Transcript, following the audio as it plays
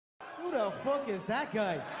Who the fuck is that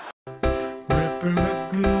guy?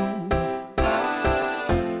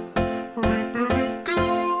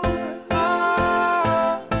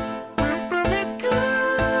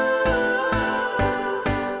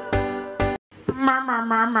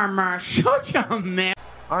 Shut your man.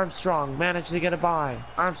 Armstrong managed to get a by.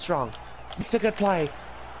 Armstrong makes a good play.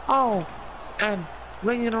 Oh, and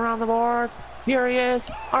ringing around the boards. Here he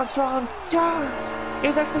is. Armstrong scores.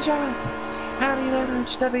 He took the shot, and he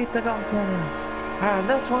managed to beat the goaltender. And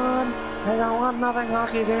this one is a 1-0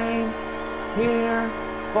 hockey game here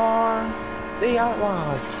for the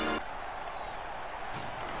Outlaws.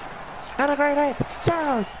 And a great hit.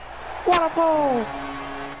 Saros, what a goal!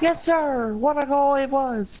 Yes, sir. What a goal it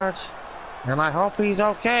was. And I hope he's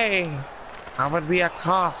okay. That would be a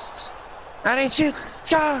cost. And he shoots,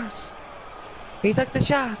 scores! He took the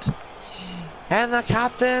shot. And the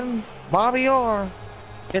captain, Bobby Orr,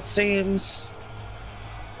 it seems,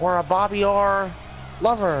 or a Bobby Orr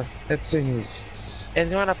lover, it seems, is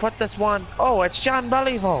going to put this one. Oh, it's John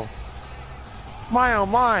Beliveau. My oh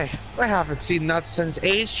my, I haven't seen that since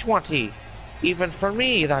age 20. Even for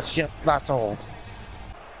me, that's old.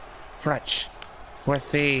 French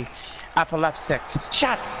with the epileptic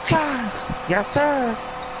shot, scores! Yes, sir!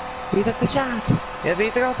 He took the shot. He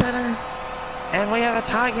beat the goaltender. And we have a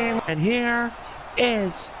tie game. And here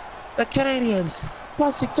is the Canadians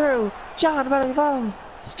busting through. John Beliveau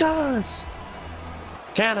scores!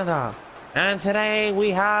 Canada. And today we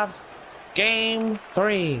have Game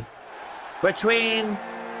 3 between...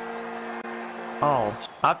 Oh,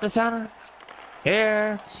 up the center.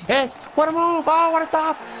 Here is, what a move, oh, what a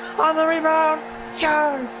stop, on the rebound,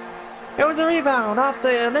 scores! It was a rebound off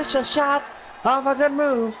the initial shot of a good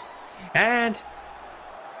move, and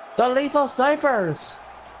the Lethal Snipers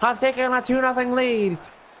have taken a 2-0 lead.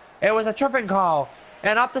 It was a tripping call,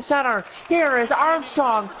 and up the center, here is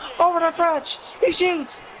Armstrong, over to French, he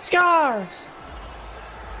shoots, scores!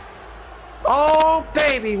 Oh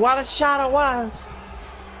baby, what a shot it was!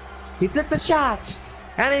 He took the shot,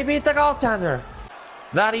 and he beat the goaltender.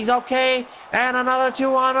 That he's okay, and another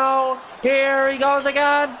 2-on-0. Here he goes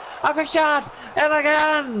again. A quick shot, and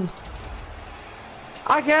again.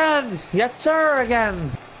 Again. Yes, sir,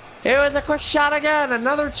 again. It was a quick shot again.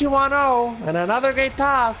 Another 2-on-0, and another great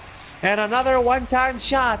pass, and another one-time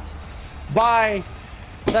shot by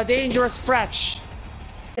the dangerous French.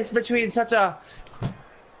 It's between such a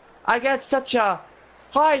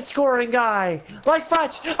high-scoring guy like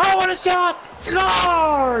French. Oh, what a shot!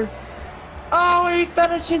 Scores! Oh, he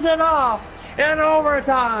finishes it off in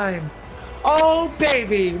overtime. Oh,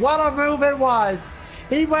 baby, what a move it was.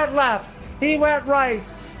 He went left, he went right,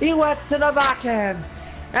 he went to the backhand,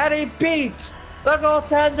 and he beat the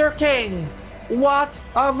goaltender king. What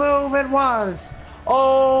a move it was.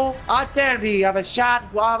 Oh, a dandy of a shot,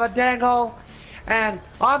 of a dangle, and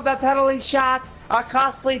on the penalty shot, a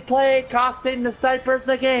costly play costing the Snipers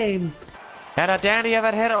the game. And a dandy of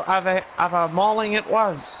a hit, of a mauling it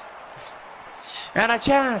was. And a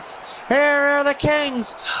chance. Here are the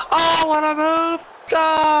Kings. Oh, what a move.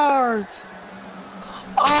 Scores.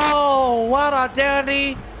 Oh, what a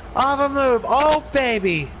dandy of a move. Oh,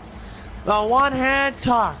 baby. The one-hand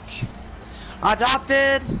tuck.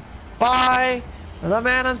 Adopted by the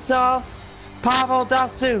man himself, Pavel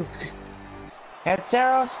Datsyuk. And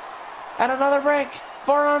Saros. And another break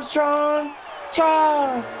for Armstrong.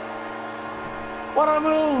 Scores. What a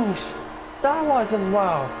move that was as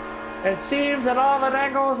well. It seems that all the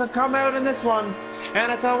angles have come out in this one,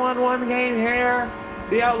 and it's a 1-1 game here.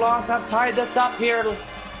 The Outlaws have tied this up here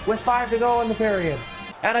with 5 to go in the period.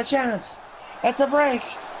 And a chance. It's a break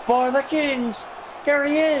for the Kings. Here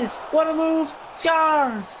he is. What a move.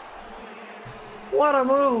 Scores. What a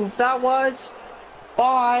move that was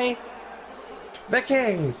by the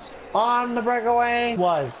Kings. On the breakaway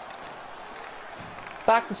was.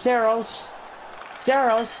 Back to Saros.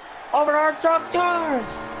 Saros over to Armstrong,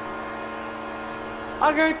 scores!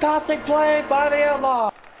 A great passing play by the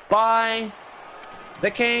Outlaws. By the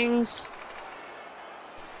Kings.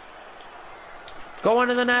 Going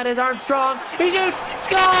to the net is Armstrong. He shoots,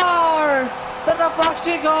 scores! The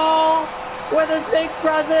deflection goal with his big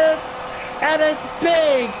presence and his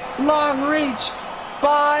big long reach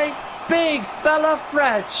by big fella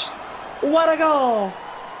French. What a goal!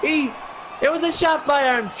 It was a shot by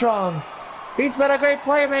Armstrong. He's been a great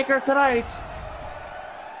playmaker tonight.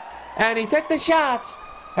 And he took the shot,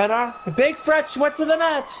 and our big French went to the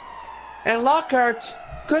net, and Lockhart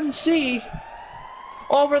couldn't see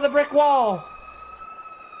over the brick wall.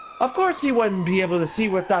 Of course he wouldn't be able to see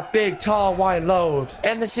with that big, tall, wide load.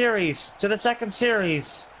 And the series, to the second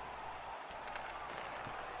series.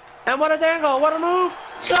 And what a dangle! What a move!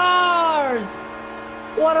 Scores!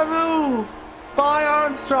 What a move by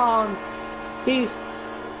Armstrong. He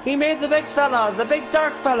made the big fella, the big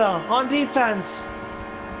dark fella on defense.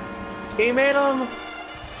 He made him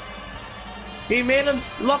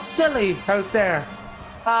look silly out there.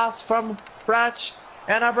 Pass from Fretch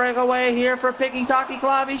and a breakaway here for Piggy's Hockey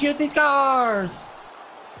Club. He shoots, he scores!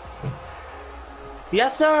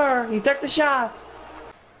 Yes, sir. He took the shot.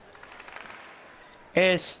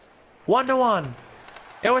 It's 1-1.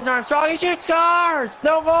 It was Armstrong. He shoots, scores!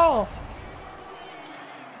 No goal.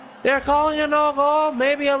 They're calling a no goal.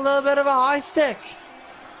 Maybe a little bit of a high stick.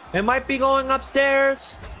 It might be going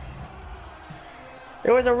upstairs.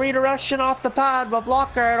 It was a redirection off the pad with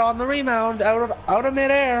Lockhart on the rebound out of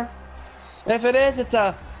midair. If it is, it's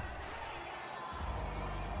a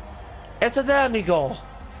dandy goal.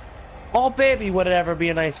 Oh baby, would it ever be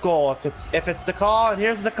a nice goal if it's the call, and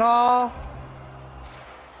here's the call.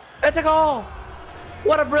 It's a goal!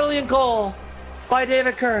 What a brilliant goal by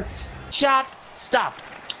David Kurtz. Shot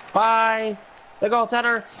stopped by the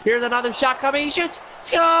goaltender. Here's another shot coming. He shoots,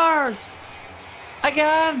 scores!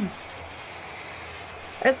 Again!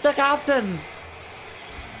 It's the captain.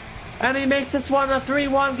 And he makes this one a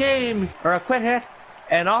 3-1 game, or a quit hit,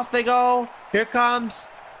 and off they go. Here comes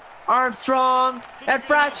Armstrong and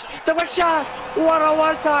Fretch, the quick shot. What a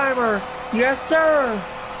one-timer! Yes, sir.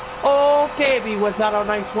 Oh baby, was that a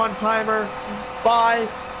nice one-timer by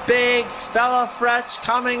big fella Fretch,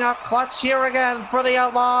 coming up clutch here again for the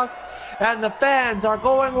Outlaws, and the fans are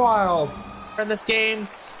going wild in this game.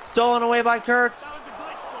 Stolen away by Kurtz.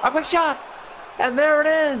 A quick shot, and there it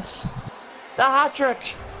is, the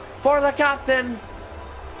hat-trick for the captain.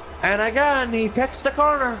 And again, he picks the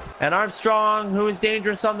corner. And Armstrong, who is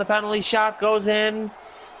dangerous on the penalty shot, goes in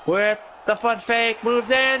with the foot fake,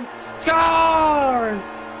 moves in, scores!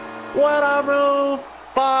 What a move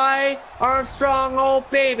by Armstrong, oh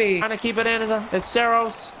baby. Trying to keep it in is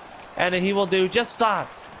Saros, and he will do just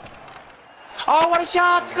that. Oh, what a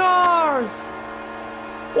shot, scores!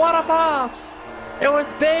 What a pass! It was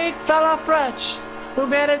big fella Fretch who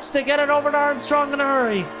managed to get it over to Armstrong in a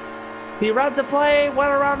hurry. He read the play,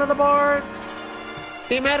 went around to the boards.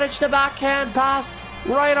 He managed to backhand pass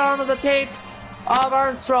right onto the tape of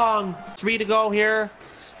Armstrong. 3 to go here.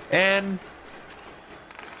 And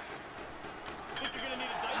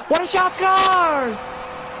what a shot, scores!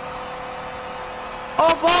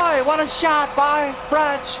 Oh boy, what a shot by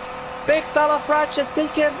Fretch. Big fella Fretch has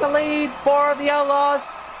taken the lead for the Outlaws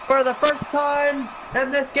for the first time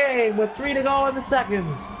in this game with 3 to go in the second.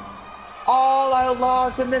 All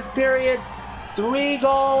Outlaws in this period. 3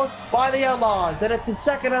 goals by the Outlaws, and it's his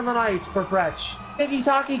second on the night for Fretch. Piggy's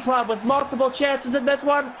Hockey Club with multiple chances in this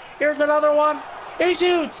one. Here's another one. He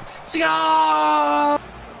shoots. Score!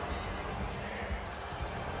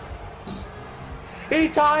 He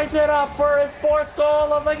ties it up for his 4th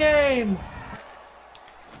goal of the game.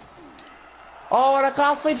 Oh, and a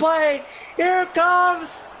costly play. Here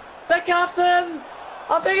comes the captain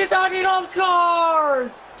of Piggy's Hockey Club,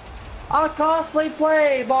 scores! A costly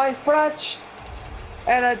play by Fretch,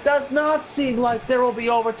 and it does not seem like there will be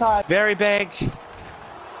overtime. Very big,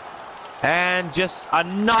 and just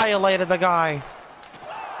annihilated the guy.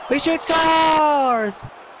 He shoots, scores!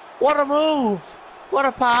 What a move! What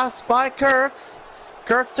a pass by Kurtz.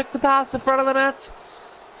 Kurtz took the pass in front of the net,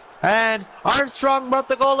 and Armstrong brought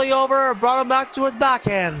the goalie over, brought him back to his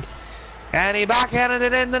backhand, and he backhanded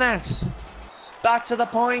it in the net. Back to the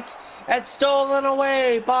point. And stolen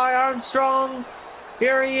away by Armstrong.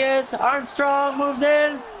 Here he is. Armstrong moves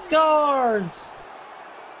in, scores!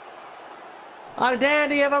 A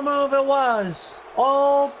dandy of a move it was.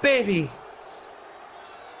 Oh baby.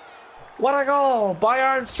 What a goal by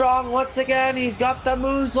Armstrong. Once again, he's got the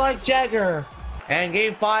moves like Jagger. And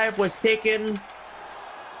game 5 was taken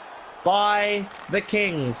by the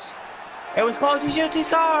Kings. It was close. He shoots, he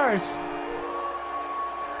scores!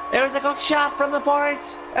 It was a quick shot from the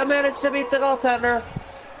point and managed to beat the goaltender.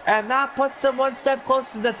 And that puts them one step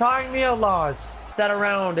closer to tying the Outlaws. That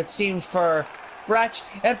around, it seems, for Fretch.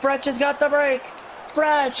 And Fretch has got the break.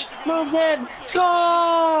 Fretch moves in.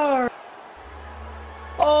 Score!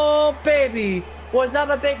 Oh, baby. Was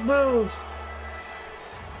that a big move?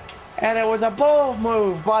 And it was a bold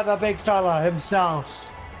move by the big fella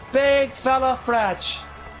himself. Big fella Fretch.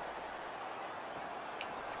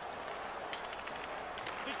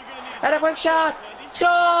 And a quick shot!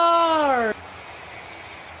 Score!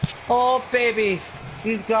 Oh, baby.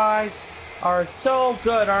 These guys are so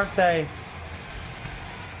good, aren't they?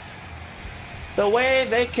 The way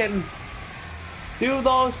they can do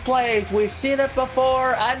those plays. We've seen it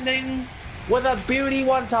before, ending with a beauty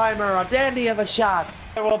one-timer, a dandy of a shot.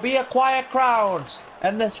 There will be a quiet crowd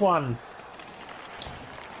in this one.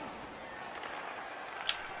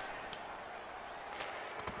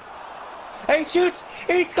 He shoots,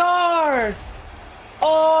 he scores!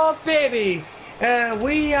 Oh baby! And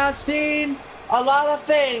we have seen a lot of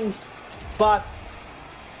things, but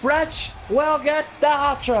Fretch will get the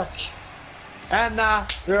hat trick. And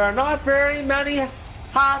there are not very many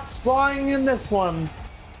hats flying in this one.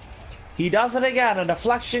 He does it again, a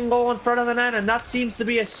deflection goal in front of the net, and that seems to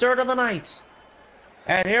be his third of the night.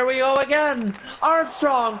 And here we go again.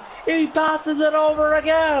 Armstrong, he passes it over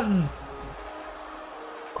again.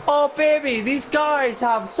 Oh baby, these guys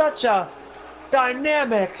have such a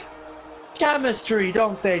dynamic chemistry,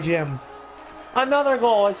 don't they, Jim? Another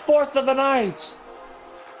goal, his fourth of the night.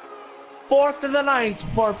 Fourth of the night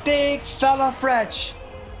for big fella Fretch.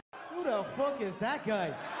 Who the fuck is that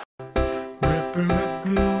guy?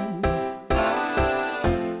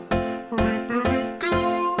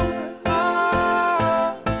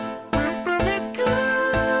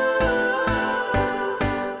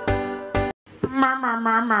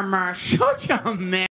 Shut your mouth.